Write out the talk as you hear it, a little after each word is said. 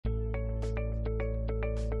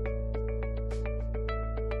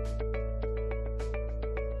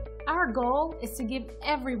Our goal is to give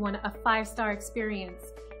everyone a 5-star experience,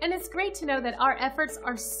 and it's great to know that our efforts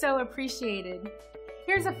are so appreciated.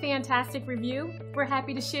 Here's a fantastic review we're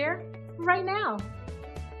happy to share right now.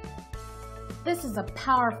 This is a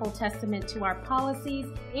powerful testament to our policies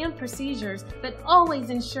and procedures that always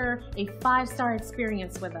ensure a 5-star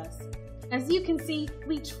experience with us. As you can see,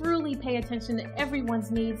 we truly pay attention to everyone's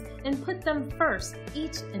needs and put them first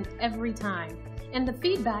each and every time. And the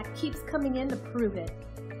feedback keeps coming in to prove it.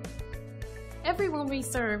 Everyone we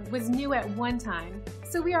serve was new at one time,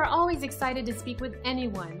 so we are always excited to speak with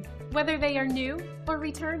anyone, whether they are new or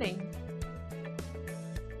returning.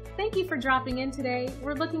 Thank you for dropping in today.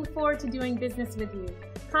 We're looking forward to doing business with you.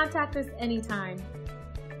 Contact us anytime.